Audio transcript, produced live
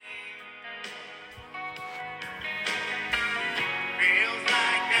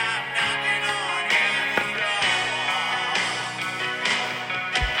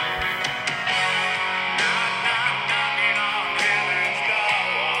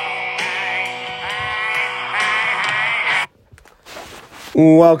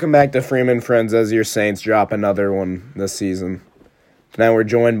Welcome back to Freeman Friends as your Saints drop another one this season. Now we're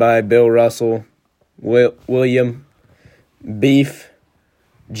joined by Bill Russell, William, Beef,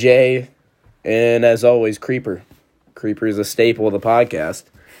 Jay, and as always, Creeper. Creeper is a staple of the podcast.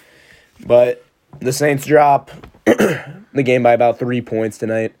 But the Saints drop the game by about 3 points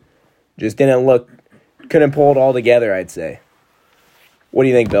tonight. Just couldn't pull it all together, I'd say. What do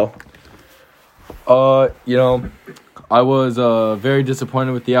you think, Bill? I was very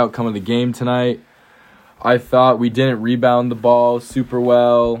disappointed with the outcome of the game tonight. I thought we didn't rebound the ball super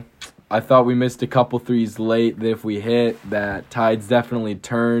well. I thought we missed a couple threes late that if we hit, that tides definitely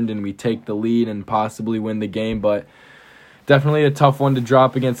turned and we take the lead and possibly win the game. But definitely a tough one to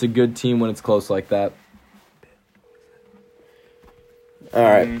drop against a good team when it's close like that. All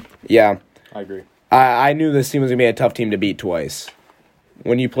right. Yeah. I agree. I knew this team was going to be a tough team to beat twice.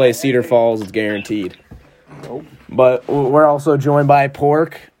 When you play Cedar Falls, it's guaranteed. Nope. But we're also joined by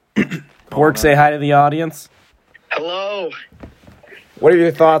Pork. Pork, say hi to the audience. Hello. What are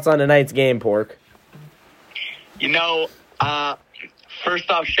your thoughts on tonight's game, Pork? First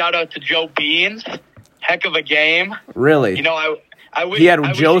off, shout out to Joe Beans. Heck of a game. Really? I wish he had I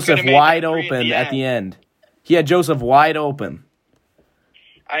wish Joseph he wide made that three open at the end. He had Joseph wide open.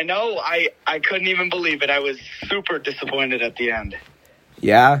 I know. I couldn't even believe it. I was super disappointed at the end.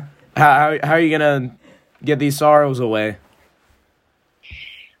 Yeah? How are you going to get these sorrows away?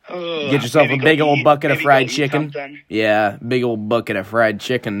 Get yourself a big old bucket of fried chicken. Yeah, big old bucket of fried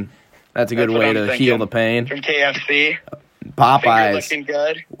chicken. That's a good way to heal the pain. From KFC. Popeyes. Looking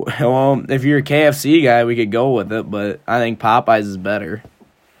good. Well, if you're a KFC guy, we could go with it, but I think Popeyes is better.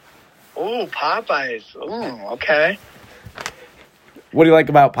 Ooh, Popeyes. Ooh, okay. What do you like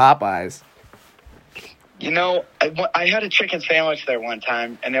about Popeyes? I had a chicken sandwich there one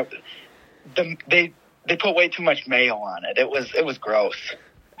time, and they put way too much mayo on it. It was gross.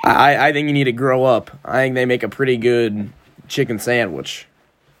 I think you need to grow up. I think they make a pretty good chicken sandwich.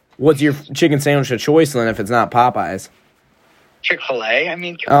 What's your chicken sandwich of choice then if it's not Popeyes? Chick-fil-A? I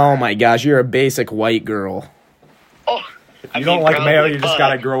mean, oh my gosh, you're a basic white girl. Oh, if you don't like mayo, you just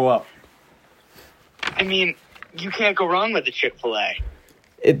gotta grow up. I mean, you can't go wrong with the Chick-fil-A.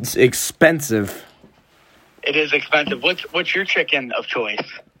 It's expensive. It is expensive. What's your chicken of choice?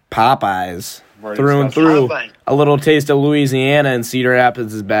 Popeyes. Through and through. Popeyes. A little taste of Louisiana in Cedar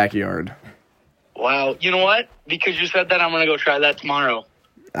Rapids' backyard. Wow. You know what? Because you said that, I'm going to go try that tomorrow.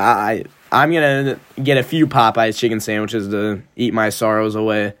 I'm going to get a few Popeyes chicken sandwiches to eat my sorrows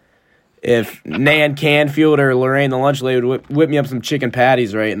away. If Nan Canfield or Lorraine the lunch lady would whip me up some chicken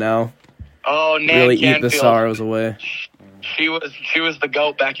patties right now. Oh, Nan really Canfield. Eat the sorrows away. She was the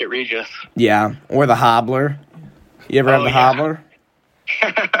GOAT back at Regis. Yeah, or the Hobbler. You ever have the Hobbler?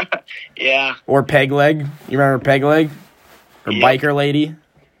 Yeah. Or Peg Leg. You remember Peg Leg? Or Yep. Biker Lady?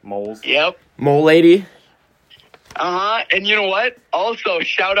 Moles. Yep. Mole Lady? Uh-huh. And you know what? Also,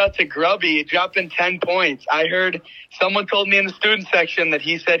 shout out to Grubby dropping 10 points. I heard someone told me in the student section that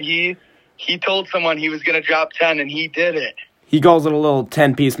he said he told someone he was going to drop 10, and he did it. He calls it a little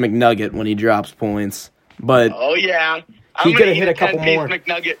 10-piece McNugget when he drops points. But oh, yeah. He could have hit a couple more. 10-piece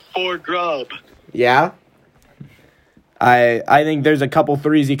McNugget for Grub. Yeah? I think there's a couple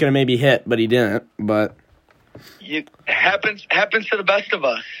threes he could have maybe hit, but he didn't. But It happens to the best of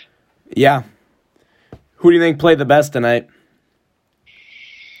us. yeah. Who do you think played the best tonight?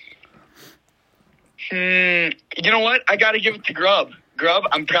 You know what? I got to give it to Grub. Grub,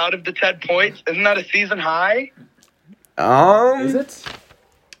 I'm proud of the 10 points. Isn't that a season high? Is it?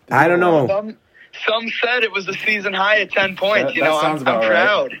 I don't know. Some said it was a season high at 10 points. That sounds I'm about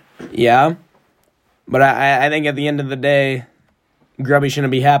proud. right. Yeah. But I think at the end of the day, Grubby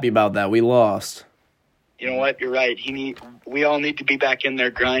shouldn't be happy about that. We lost. You know what? You're right. We all need to be back in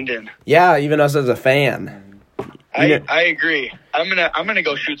there grinding. Yeah, even us as a fan. I agree. I'm gonna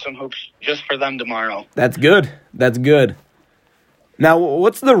go shoot some hoops just for them tomorrow. That's good. That's good. Now,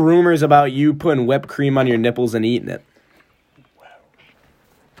 what's the rumors about you putting whipped cream on your nipples and eating it?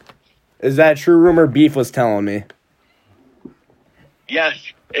 Is that a true rumor Beef was telling me? Yes,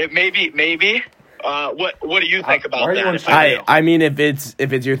 it maybe. What do you think about that? I mean, if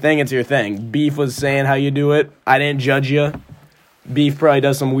it's your thing, it's your thing. Beef was saying how you do it. I didn't judge you. Beef probably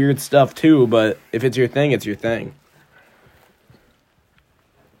does some weird stuff too, but if it's your thing, it's your thing.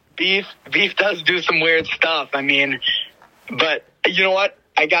 Beef does do some weird stuff. I mean, but you know what?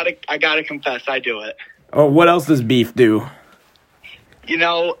 I gotta confess, I do it. Oh, what else does Beef do?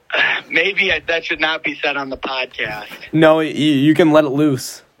 Maybe that should not be said on the podcast. No, you can let it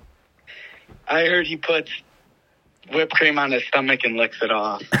loose. I heard he puts whipped cream on his stomach and licks it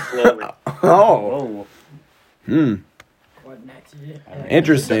off slowly. Oh.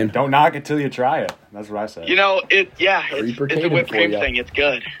 Interesting. Don't knock it till you try it. That's what I say. You know, it's a whipped cream thing. It's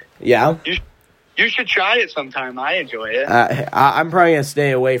good. Yeah. You should try it sometime. I enjoy it. I'm probably going to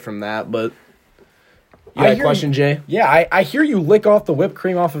stay away from that, but... You got a question, Jay? Yeah, I hear you lick off the whipped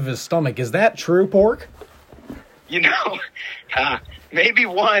cream off of his stomach. Is that true, Pork? You know, maybe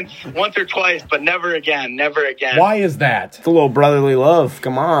once or twice, but never again. Why is that? It's a little brotherly love.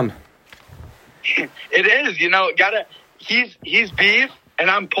 Come on. It is, you know, he's beef and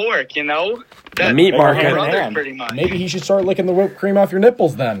I'm pork, you know? The meat market. Brothers, pretty much. Maybe he should start licking the whipped cream off your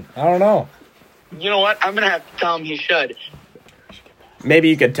nipples then. I don't know. You know what? I'm going to have to tell him he should. Maybe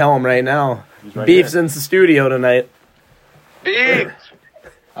you could tell him right now. Right Beef's here. in the studio tonight. Beef!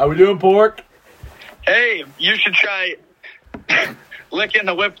 How we doing, Pork? Hey, you should try licking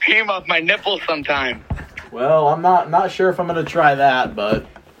the whipped cream off my nipples sometime. Well, I'm not sure if I'm going to try that, but...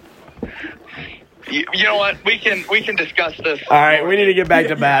 You know what? We can discuss this. All right, we need to get back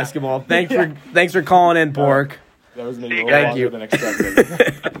to basketball. Thanks for calling in, Pork. That was maybe a Thank little longer you. than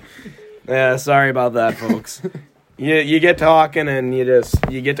expected. Yeah, sorry about that, folks. You get talking and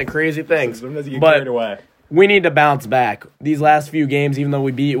you get to crazy things. Sometimes you get But carried away. we need to bounce back. These last few games, even though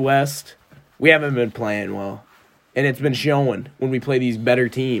we beat West, we haven't been playing well. And it's been showing when we play these better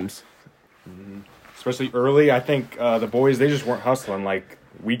teams. Especially early, I think the boys, they just weren't hustling. Like,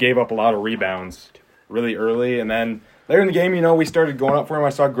 we gave up a lot of rebounds really early. And then later in the game, you know, we started going up for him. I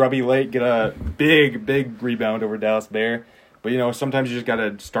saw Grubby late get a big rebound over Dallas Bear. But, you know, sometimes you just got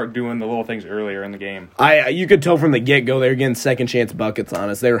to start doing the little things earlier in the game. You could tell from the get-go they were getting second-chance buckets on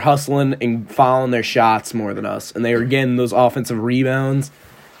us. They were hustling and following their shots more than us. And they were getting those offensive rebounds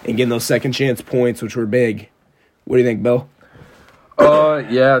and getting those second-chance points, which were big. What do you think, Bill?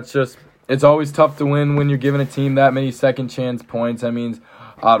 Yeah, it's always tough to win when you're giving a team that many second chance points. I mean,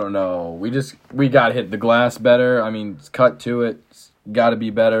 I don't know. We got to hit the glass better. I mean, it's cut to it. Got to be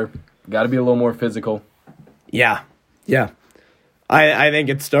better. Got to be a little more physical. Yeah. I think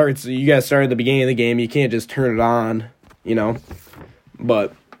it starts. You guys start at the beginning of the game. You can't just turn it on, you know.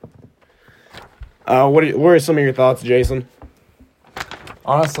 But what are some of your thoughts, Jason?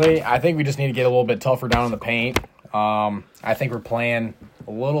 Honestly, I think we just need to get a little bit tougher down in the paint. I think we're playing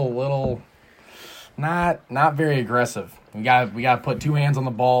a little not very aggressive. We got to put two hands on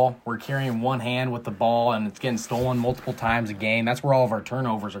the ball. We're carrying one hand with the ball, and it's getting stolen multiple times a game. That's where all of our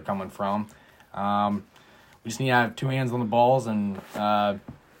turnovers are coming from. We just need to have two hands on the balls and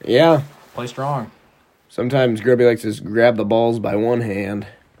play strong. Sometimes Grubby likes to just grab the balls by one hand.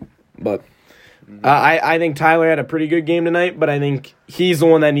 But I think Tyler had a pretty good game tonight, but I think he's the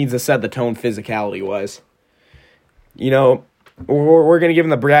one that needs to set the tone physicality-wise. You know, we're going to give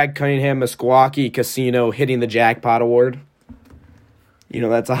him the Brad Cunningham Meskwaki Casino Hitting the Jackpot Award. You know,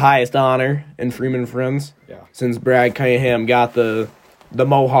 that's the highest honor in Freeman Friends. Yeah. Since Brad Cunningham got the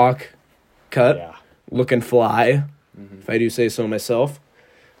Mohawk cut. Yeah. Looking fly, if I do say so myself.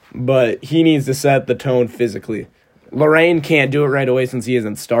 But he needs to set the tone physically. Lorraine can't do it right away since he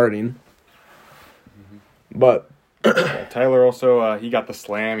isn't starting. But Tyler also, he got the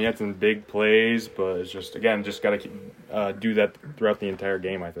slam. He had some big plays, but it's just got to do that throughout the entire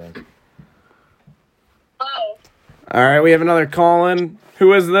game, I think. Hello. all right, we have another call in.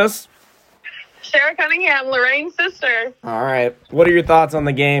 Who is this? Sarah Cunningham, Lorraine's sister. All right. What are your thoughts on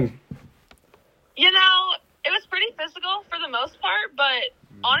the game? You know, it was pretty physical for the most part, but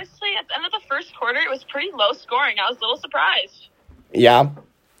honestly, at the end of the first quarter, it was pretty low scoring. I was a little surprised. Yeah.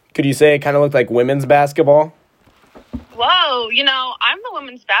 Could you say it kind of looked like women's basketball? Whoa, you know, I'm the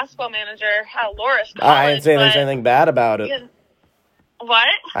women's basketball manager at Loris College. I didn't say there's anything bad about it. What?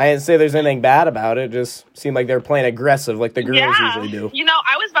 I didn't say there's anything bad about it. It just seemed like they were playing aggressive like the girls usually do. You know,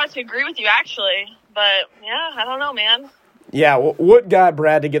 I was about to agree with you, actually. But, yeah, I don't know, man. Yeah, what got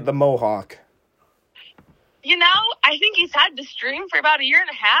Brad to get the Mohawk? You know, I think he's had this dream for about a year and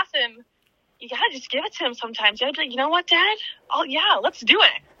a half, and you got to just give it to him sometimes. You got to be like, you know what, Dad? Oh, yeah, let's do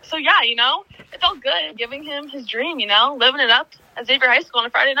it. So, yeah, you know, it felt good giving him his dream, you know, living it up at Xavier High School on a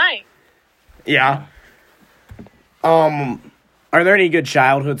Friday night. Yeah. Are there any good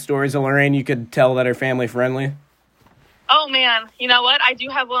childhood stories of Lorraine you could tell that are family friendly? Oh, man. You know what? I do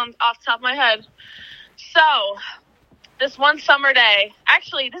have one off the top of my head. So, this one summer day,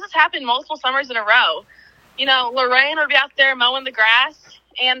 actually, this has happened multiple summers in a row. You know, Lorraine would be out there mowing the grass,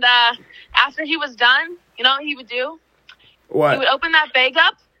 and after he was done, you know what he would do? What? He would open that bag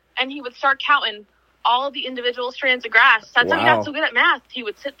up, and he would start counting all of the individual strands of grass. That's how he got so good at math. He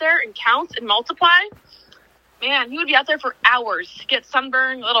would sit there and count and multiply. Man, he would be out there for hours, get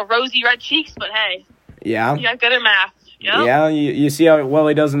sunburned, little rosy red cheeks, but hey, Yeah. he got good at math. Yep. Yeah, you see how well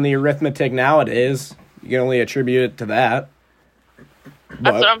he does in the arithmetic nowadays. You can only attribute it to that.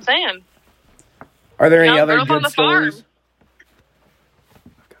 That's what I'm saying. Are there any other grow up on good the farm. stories?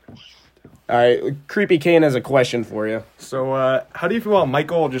 All right, Creepy Kane has a question for you. So, how do you feel about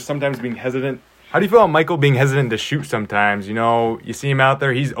Michael just sometimes being hesitant? How do you feel about Michael being hesitant to shoot sometimes? You know, you see him out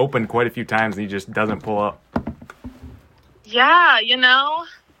there, he's opened quite a few times, and he just doesn't pull up. Yeah, I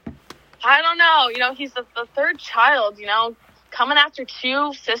don't know. He's the third child, coming after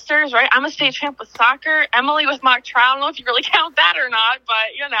two sisters, right? I'm a state champ with soccer. Emily with mock trial. I don't know if you really count that or not,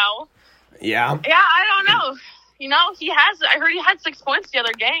 but, Yeah. Yeah, I don't know. I heard he had 6 points the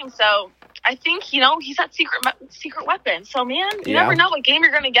other game, so I think, he's that secret weapon. So, man, you never know what game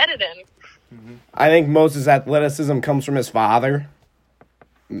you're going to get it in. I think most of his athleticism comes from his father.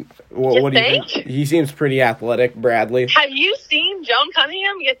 What do you think? He seems pretty athletic, Bradley. Have you seen Joan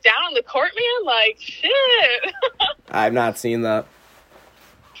Cunningham get down on the court, man? Like, shit. I've not seen that.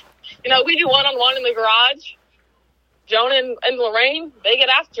 We do one-on-one in the garage. Joan and Lorraine, they get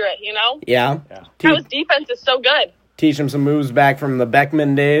after it, Yeah. His defense is so good. Teach him some moves back from the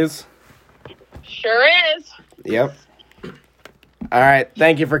Beckman days. Sure is. Yep. All right.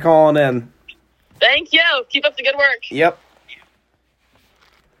 Thank you for calling in. Thank you. Keep up the good work. Yep.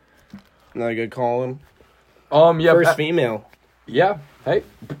 Another good calling. Yeah. First female. Yeah. Hey,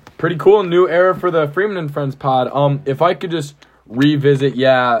 pretty cool new era for the Freeman and Friends pod. If I could just revisit,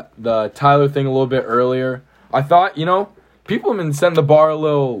 the Tyler thing a little bit earlier. I thought, people have been setting the bar a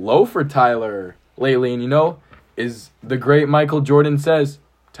little low for Tyler lately, and is the great Michael Jordan says,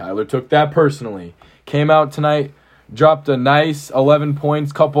 Tyler took that personally. Came out tonight, dropped a nice 11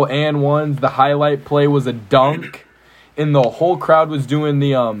 points, couple and ones. The highlight play was a dunk, and the whole crowd was doing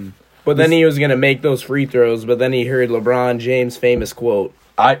the But then he was going to make those free throws, but then he heard LeBron James' famous quote.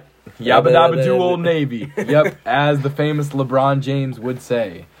 Yabba dabba do Old Navy. Yep, as the famous LeBron James would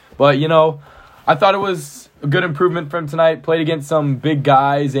say. But, I thought it was a good improvement from tonight. Played against some big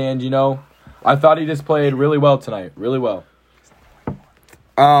guys, and, I thought he just played really well tonight. Really well.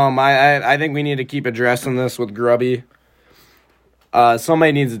 I think we need to keep addressing this with Grubby.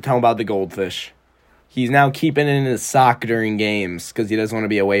 Somebody needs to tell him about the goldfish. He's now keeping it in his sock during games because he doesn't want to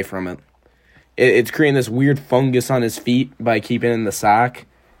be away from it. It's creating this weird fungus on his feet by keeping it in the sock.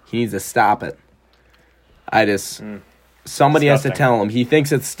 He needs to stop it. Somebody has to tell him. He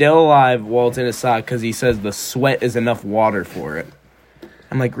thinks it's still alive while it's in his sock because he says the sweat is enough water for it.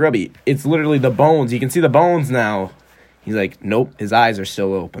 I'm like, Grubby, it's literally the bones. You can see the bones now. He's like, nope, his eyes are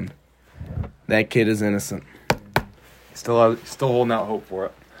still open. That kid is innocent. Still holding out hope for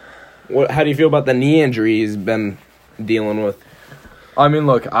it. How do you feel about the knee injury he's been dealing with? I mean,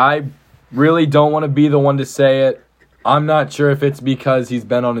 look, I really don't want to be the one to say it. I'm not sure if it's because he's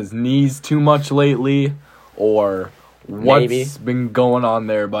been on his knees too much lately or what's been going on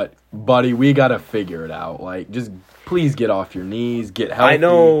there, but, buddy, we got to figure it out. Just please get off your knees, get healthy. I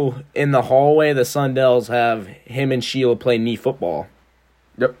know in the hallway the Sundells have him and Sheila play knee football.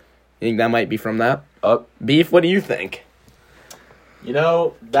 Yep. You think that might be from that? Beef, what do you think?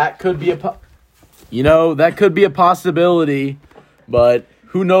 That could be a possibility, but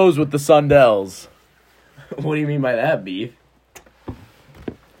who knows with the Sundells? What do you mean by that, Beef?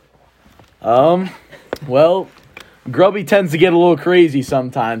 Well, Grubby tends to get a little crazy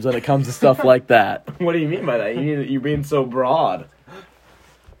sometimes when it comes to stuff like that. What do you mean by that? You're being so broad.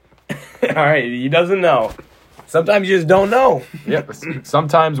 All right, he doesn't know. Sometimes you just don't know. Yep.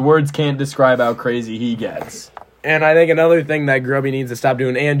 Sometimes words can't describe how crazy he gets. And I think another thing that Grubby needs to stop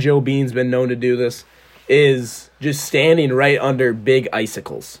doing, and Joe Bean's been known to do this, is just standing right under big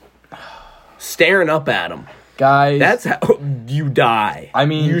icicles. Staring up at them. Guys. That's how you die. I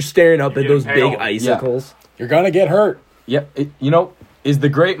mean, you're staring up at those big icicles. Yeah. You're going to get hurt. Yep. Is the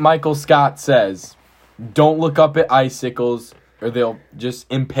great Michael Scott says, don't look up at icicles or they'll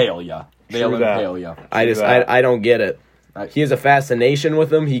just impale you. They'll impale you. I don't get it. He has a fascination with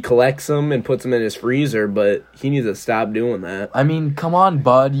them. He collects them and puts them in his freezer, but he needs to stop doing that. I mean, come on,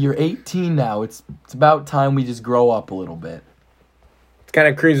 bud. You're 18 now. It's about time we just grow up a little bit. It's kind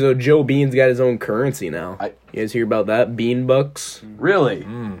of crazy, though. Joe Bean's got his own currency now. You guys hear about that? Bean bucks? Really?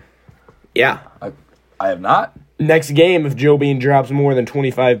 Yeah. I have not. Next game, if Joe Bean drops more than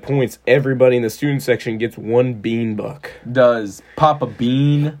 25 points, everybody in the student section gets one bean buck. Does Papa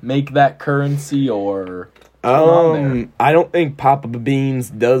Bean make that currency, or... I don't think Papa Beans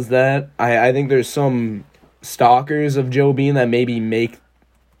does that. I think there's some stalkers of Joe Bean that maybe make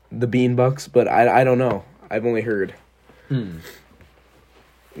the bean bucks, but I don't know. I've only heard.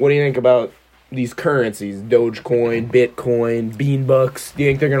 What do you think about these currencies? Dogecoin, Bitcoin, bean bucks. Do you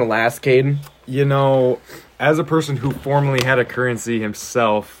think they're going to last, Caden? As a person who formerly had a currency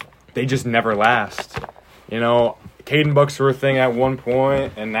himself, they just never last. Caden Caden Bucks were a thing at one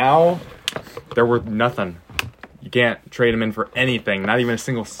point, and now they're worth nothing. You can't trade them in for anything, not even a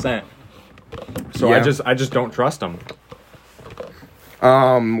single cent. So Yeah. I just don't trust them.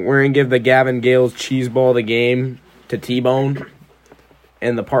 We're going to give the Gavin Gales cheese ball the game to T-Bone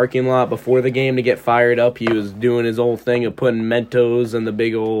in the parking lot before the game to get fired up. He was doing his old thing of putting Mentos in the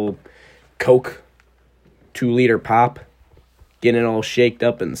big old Coke 2-liter pop, getting it all shaked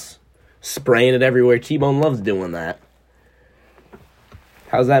up and spraying it everywhere. T-Bone loves doing that.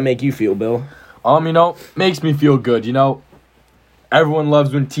 How's that make you feel, Bill? Makes me feel good. Everyone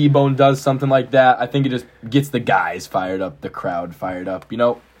loves when T-Bone does something like that. I think it just gets the guys fired up, the crowd fired up.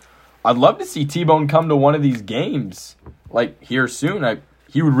 I'd love to see T-Bone come to one of these games, like, here soon.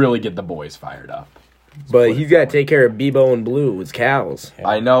 He would really get the boys fired up. But he's got to take care of Bebo and Blue, his cows.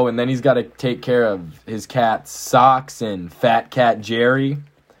 I know, and then he's got to take care of his cats, Socks and Fat Cat Jerry.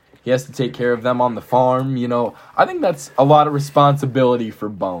 He has to take care of them on the farm, I think that's a lot of responsibility for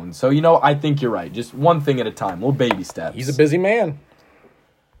Bones. So, I think you're right. Just one thing at a time, little baby steps. He's a busy man.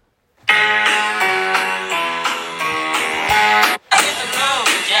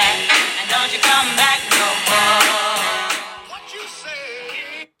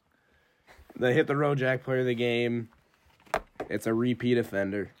 The Hit the Road Jack player of the game, it's a repeat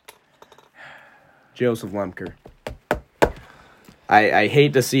offender. Joseph Lemker. I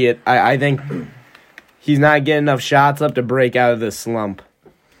hate to see it. I think he's not getting enough shots up to break out of this slump.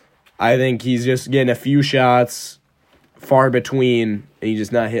 I think he's just getting a few shots far between, and he's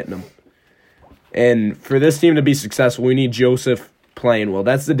just not hitting them. And for this team to be successful, we need Joseph playing well.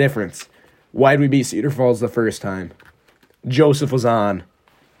 That's the difference. Why'd we beat Cedar Falls the first time? Joseph was on.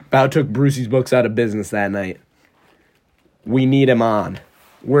 About took Brucey's books out of business that night. We need him on.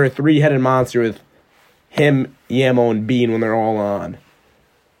 We're a three-headed monster with him, Yamo, and Bean when they're all on.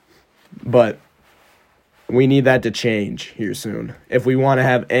 But we need that to change here soon if we want to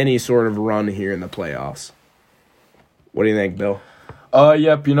have any sort of run here in the playoffs. What do you think, Bill?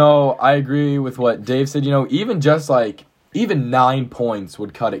 Yep, I agree with what Dave said. Even 9 points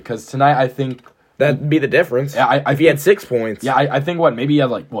would cut it, because tonight I think... That'd be the difference. Yeah, if he had 6 points. Yeah, I think maybe he had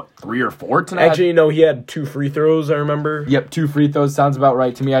 3 or 4 tonight? Actually, he had 2 free throws, I remember. Yep, 2 free throws sounds about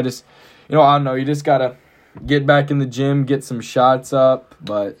right to me. I just, I don't know, you just gotta get back in the gym, get some shots up,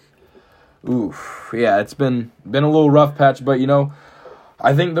 but, it's been a little rough patch, but,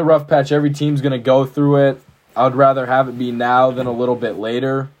 I think the rough patch, every team's gonna go through it. I would rather have it be now than a little bit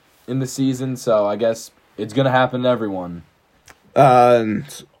later in the season, so I guess it's gonna happen to everyone.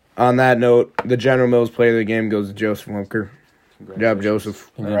 On that note, the General Mills player of the game goes to Joseph Lemker. Good job, Joseph.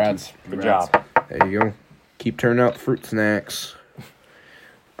 Congrats. Good job. There you go. Keep turning out fruit snacks.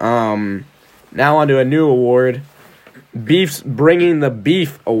 Now on to a new award. Beef's bringing the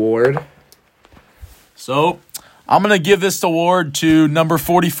Beef Award. So, I'm going to give this award to number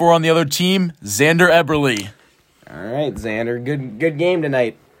 44 on the other team, Xander Eberly. All right, Xander. Good game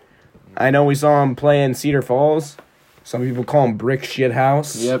tonight. I know we saw him play in Cedar Falls. Some people call him Brick Shit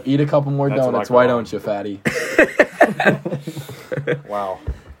House. Yep, eat a couple more That's donuts. what I Why call don't you, fatty? Wow.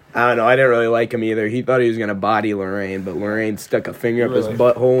 I don't know. I didn't really like him either. He thought he was going to body Lorraine, but Lorraine stuck a finger up his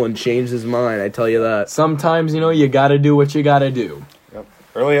butthole and changed his mind. I tell you that. Sometimes, you got to do what you got to do. Yep.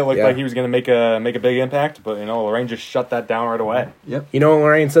 Early it looked like he was going to make a big impact, but, Lorraine just shut that down right away. Yep. You know what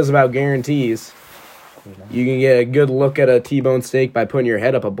Lorraine says about guarantees? You can get a good look at a T-bone steak by putting your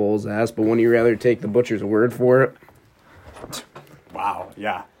head up a bull's ass, but wouldn't you rather take the butcher's word for it? Wow,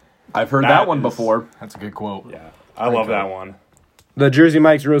 yeah. I've heard that one before. That's a good quote. Yeah, I love that one. The Jersey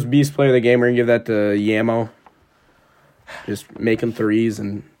Mike's Roast Beast player of the game, we're going to give that to Yamo. Just making threes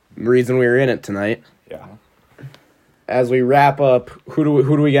and the reason we were in it tonight. Yeah. As we wrap up, who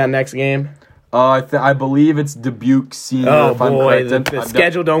do we got next game? I believe it's Dubuque Senior. Oh, if I'm boy, correct. the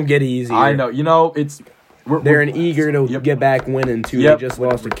schedule don't get easier. I know. They're eager to get back winning, too. Yep. They just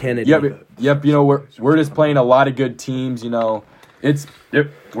lost to Kennedy. Yep. We're just playing a lot of good teams.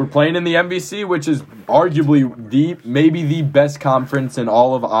 We're playing in the MVC, which is arguably maybe the best conference in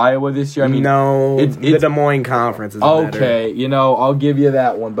all of Iowa this year. The Des Moines Conference is okay. better. I'll give you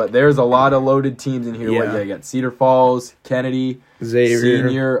that one, but there's a lot of loaded teams in here. Yeah. You got Cedar Falls, Kennedy, Xavier.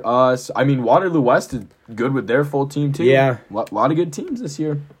 Senior, us. Waterloo West is good with their full team too. Yeah, a lot of good teams this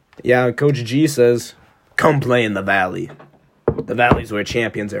year. Yeah, Coach G says, "Come play in the Valley. The Valley's where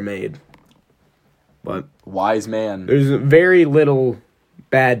champions are made." But wise man. There's very little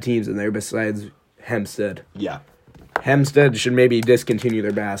bad teams in there besides Hempstead. Yeah. Hempstead should maybe discontinue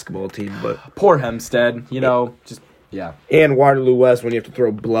their basketball team, but poor Hempstead, yeah. And Waterloo West when you have to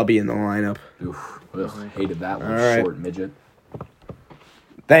throw Blubby in the lineup. Oof, hated that one, All right. Short midget.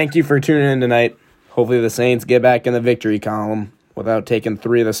 Thank you for tuning in tonight. Hopefully the Saints get back in the victory column without taking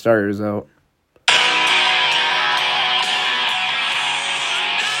 3 of the starters out.